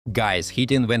Guys,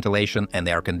 heating, ventilation and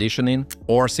air conditioning,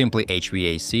 or simply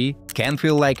HVAC, can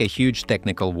feel like a huge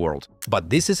technical world.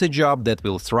 But this is a job that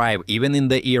will thrive even in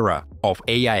the era of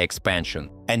AI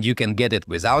expansion, and you can get it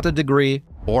without a degree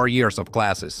or years of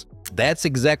classes. That's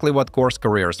exactly what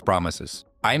CourseCareers promises.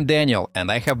 I'm Daniel,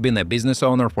 and I have been a business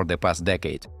owner for the past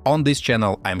decade. On this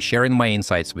channel, I'm sharing my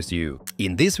insights with you.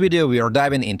 In this video, we are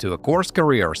diving into a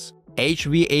CourseCareers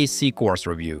HVAC course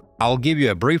review. I'll give you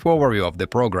a brief overview of the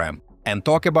program and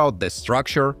talk about the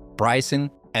structure, pricing,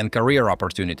 and career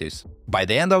opportunities. By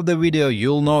the end of the video,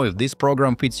 you'll know if this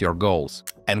program fits your goals.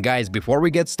 And guys, before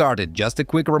we get started, just a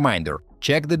quick reminder,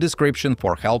 check the description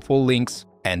for helpful links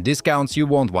and discounts you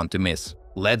won't want to miss.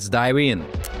 Let's dive in.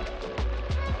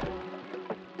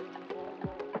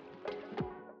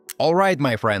 Alright,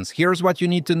 my friends, here's what you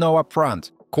need to know up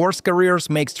front. CourseCareers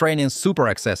makes training super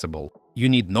accessible. You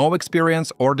need no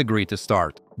experience or degree to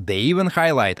start. They even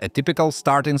highlight a typical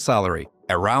starting salary,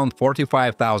 around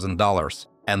 $45,000,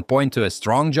 and point to a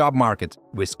strong job market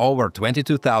with over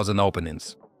 22,000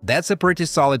 openings. That's a pretty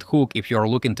solid hook if you're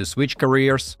looking to switch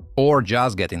careers or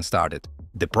just getting started.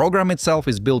 The program itself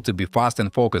is built to be fast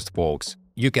and focused, folks.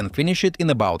 You can finish it in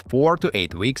about 4 to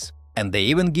 8 weeks, and they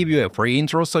even give you a free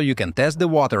intro so you can test the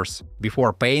waters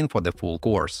before paying for the full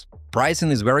course.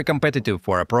 Pricing is very competitive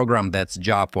for a program that's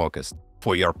job-focused.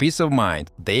 For your peace of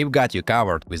mind, they've got you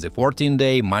covered with a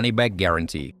 14-day money-back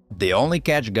guarantee. The only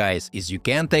catch, guys, is you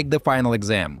can't take the final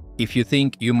exam if you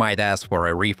think you might ask for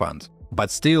a refund. But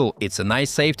still, it's a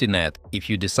nice safety net if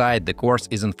you decide the course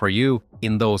isn't for you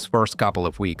in those first couple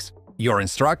of weeks. Your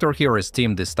instructor here is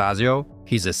Tim DeStasio.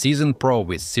 He's a seasoned pro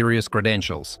with serious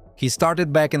credentials. He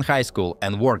started back in high school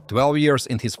and worked 12 years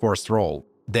in his first role.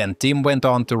 Then Tim went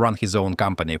on to run his own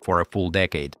company for a full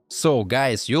decade. So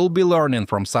guys, you'll be learning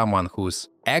from someone who's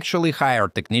actually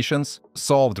hired technicians,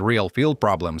 solved real field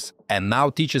problems, and now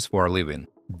teaches for a living.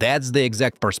 That's the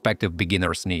exact perspective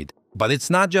beginners need. But it's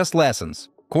not just lessons.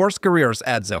 CourseCareers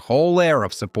adds a whole layer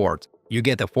of support. You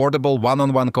get affordable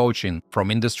one-on-one coaching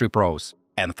from industry pros.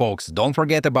 And folks, don't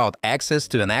forget about access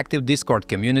to an active Discord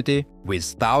community with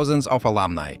thousands of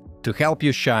alumni. To help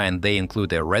you shine, they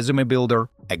include a resume builder,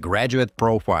 a graduate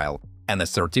profile, and a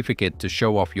certificate to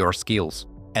show off your skills.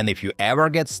 And if you ever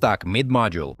get stuck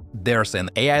mid-module, there's an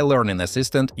AI learning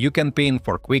assistant you can pin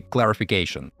for quick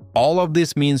clarification. All of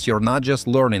this means you're not just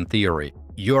learning theory,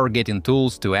 you're getting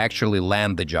tools to actually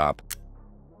land the job.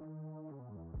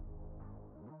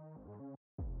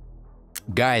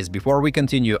 Guys, before we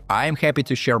continue, I'm happy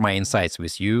to share my insights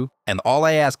with you, and all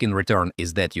I ask in return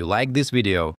is that you like this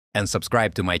video and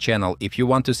subscribe to my channel if you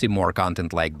want to see more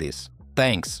content like this.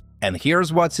 Thanks! And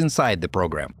here's what's inside the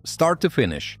program, start to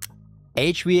finish.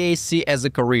 HVAC as a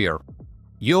career.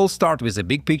 You'll start with a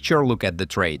big picture look at the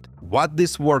trade, what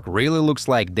this work really looks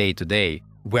like day to day,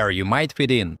 where you might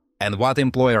fit in, and what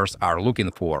employers are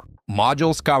looking for.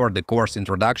 Modules cover the course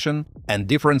introduction and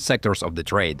different sectors of the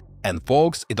trade. And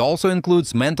folks, it also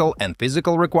includes mental and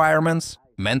physical requirements,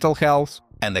 mental health,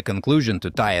 and a conclusion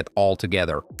to tie it all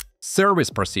together.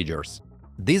 Service procedures.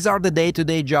 These are the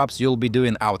day-to-day jobs you'll be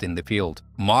doing out in the field.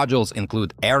 Modules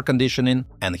include air conditioning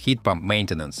and heat pump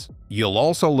maintenance. You'll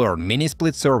also learn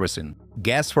mini-split servicing,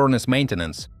 gas furnace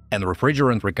maintenance, and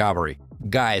refrigerant recovery.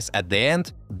 Guys, at the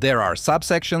end, there are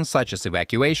subsections such as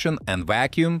evacuation and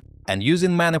vacuum, and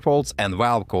using manifolds and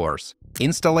valve cores.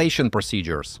 Installation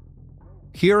procedures.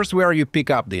 Here's where you pick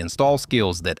up the install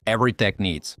skills that every tech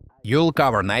needs. You'll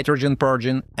cover nitrogen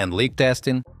purging and leak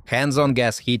testing, hands-on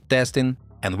gas heat testing,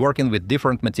 and working with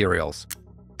different materials.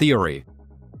 Theory.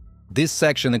 This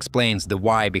section explains the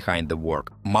why behind the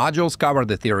work. Modules cover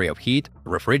the theory of heat,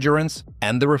 refrigerants,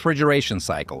 and the refrigeration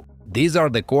cycle. These are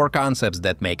the core concepts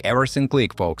that make everything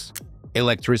click, folks.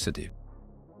 Electricity.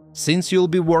 Since you'll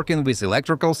be working with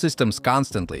electrical systems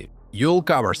constantly, you'll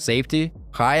cover safety,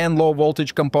 high and low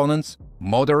voltage components,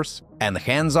 motors, and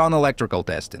hands-on electrical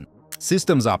testing.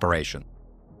 Systems operation.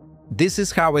 This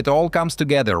is how it all comes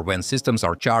together when systems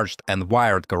are charged and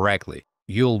wired correctly.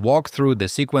 You'll walk through the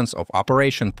sequence of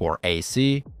operation for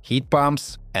AC, heat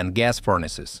pumps, and gas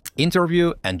furnaces,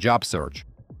 interview and job search.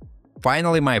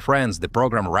 Finally, my friends, the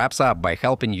program wraps up by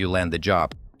helping you land the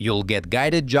job. You'll get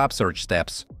guided job search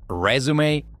steps,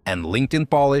 resume and LinkedIn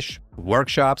polish,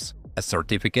 workshops, a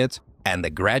certificate, and a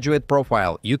graduate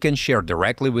profile you can share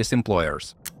directly with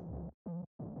employers.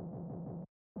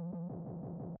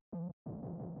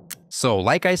 So,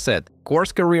 like I said,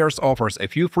 CourseCareers offers a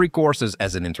few free courses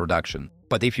as an introduction.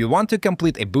 But if you want to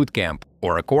complete a bootcamp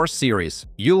or a course series,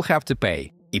 you'll have to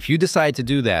pay. If you decide to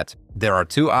do that, there are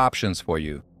two options for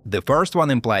you. The first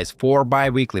one implies 4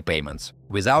 bi-weekly payments,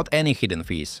 without any hidden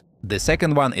fees. The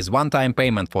second one is one-time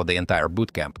payment for the entire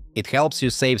bootcamp. It helps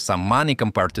you save some money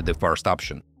compared to the first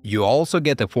option. You also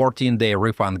get a 14-day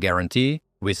refund guarantee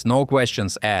with no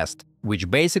questions asked, which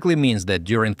basically means that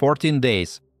during 14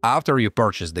 days after you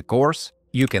purchase the course,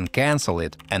 you can cancel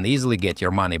it and easily get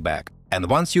your money back. And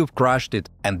once you've crushed it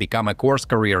and become a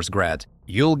CourseCareers grad,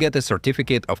 you'll get a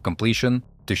certificate of completion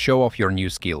to show off your new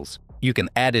skills. You can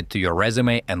add it to your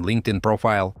resume and LinkedIn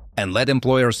profile and let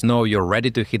employers know you're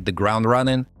ready to hit the ground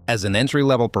running as an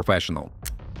entry-level professional.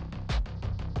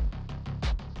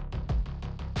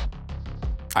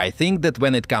 I think that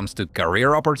when it comes to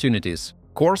career opportunities,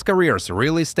 CourseCareers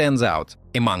really stands out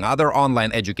among other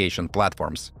online education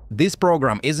platforms. This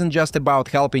program isn't just about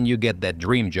helping you get that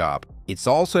dream job, it's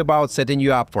also about setting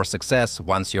you up for success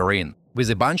once you're in. With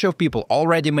a bunch of people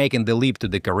already making the leap to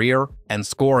the career and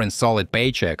scoring solid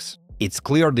paychecks, it's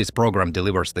clear this program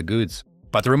delivers the goods.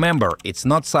 But remember, it's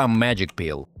not some magic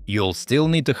pill. You'll still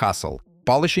need to hustle,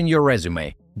 polishing your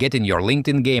resume, getting your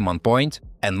LinkedIn game on point,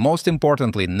 and most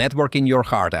importantly, networking your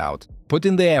heart out. Put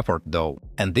in the effort though,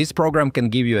 and this program can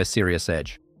give you a serious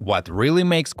edge. What really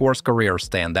makes CourseCareers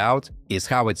stand out is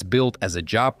how it's built as a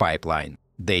job pipeline.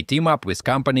 They team up with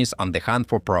companies on the hunt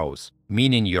for pros,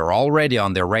 meaning you're already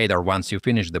on their radar once you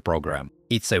finish the program.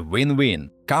 It's a win-win.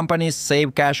 Companies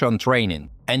save cash on training,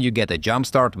 and you get a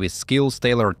jumpstart with skills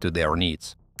tailored to their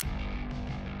needs.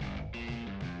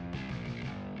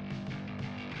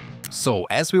 So,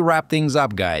 as we wrap things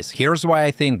up, guys, here's why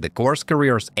I think the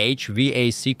CourseCareers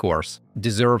HVAC course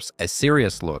deserves a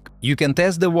serious look. You can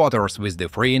test the waters with the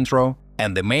free intro,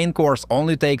 and the main course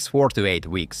only takes 4 to 8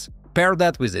 weeks. Pair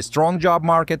that with a strong job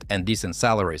market and decent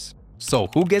salaries. So,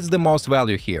 who gets the most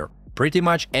value here? Pretty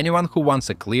much anyone who wants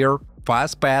a clear,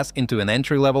 fast pass into an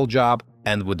entry-level job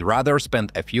and would rather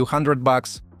spend a few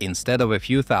 $100 instead of a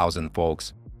few thousand,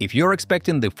 folks. If you're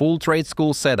expecting the full trade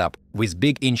school setup with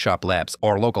big in-shop labs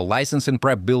or local licensing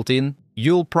prep built in,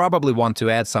 you'll probably want to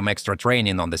add some extra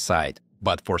training on the side.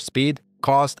 But for speed,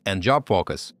 cost, and job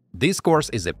focus, this course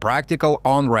is a practical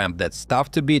on-ramp that's tough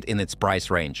to beat in its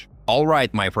price range.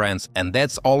 Alright, my friends, and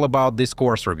that's all about this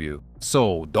course review.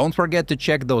 So, don't forget to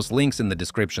check those links in the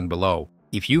description below.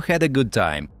 If you had a good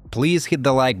time, please hit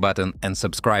the like button and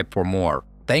subscribe for more.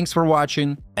 Thanks for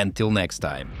watching, until next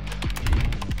time.